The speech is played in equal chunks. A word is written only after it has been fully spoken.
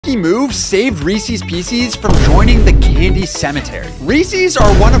Move saved Reese's Pieces from joining the candy cemetery. Reese's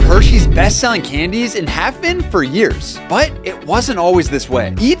are one of Hershey's best-selling candies and have been for years. But it wasn't always this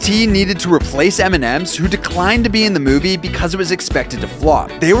way. E.T. needed to replace M&M's, who declined to be in the movie because it was expected to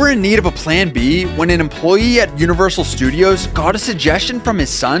flop. They were in need of a plan B when an employee at Universal Studios got a suggestion from his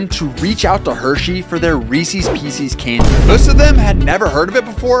son to reach out to Hershey for their Reese's Pieces candy. Most of them had never heard of it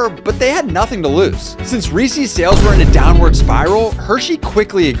before, but they had nothing to lose. Since Reese's sales were in a downward spiral, Hershey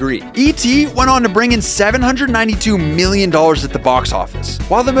quickly agreed. E.T. went on to bring in $792 million at the box office,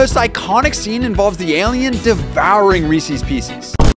 while the most iconic scene involves the alien devouring Reese's Pieces.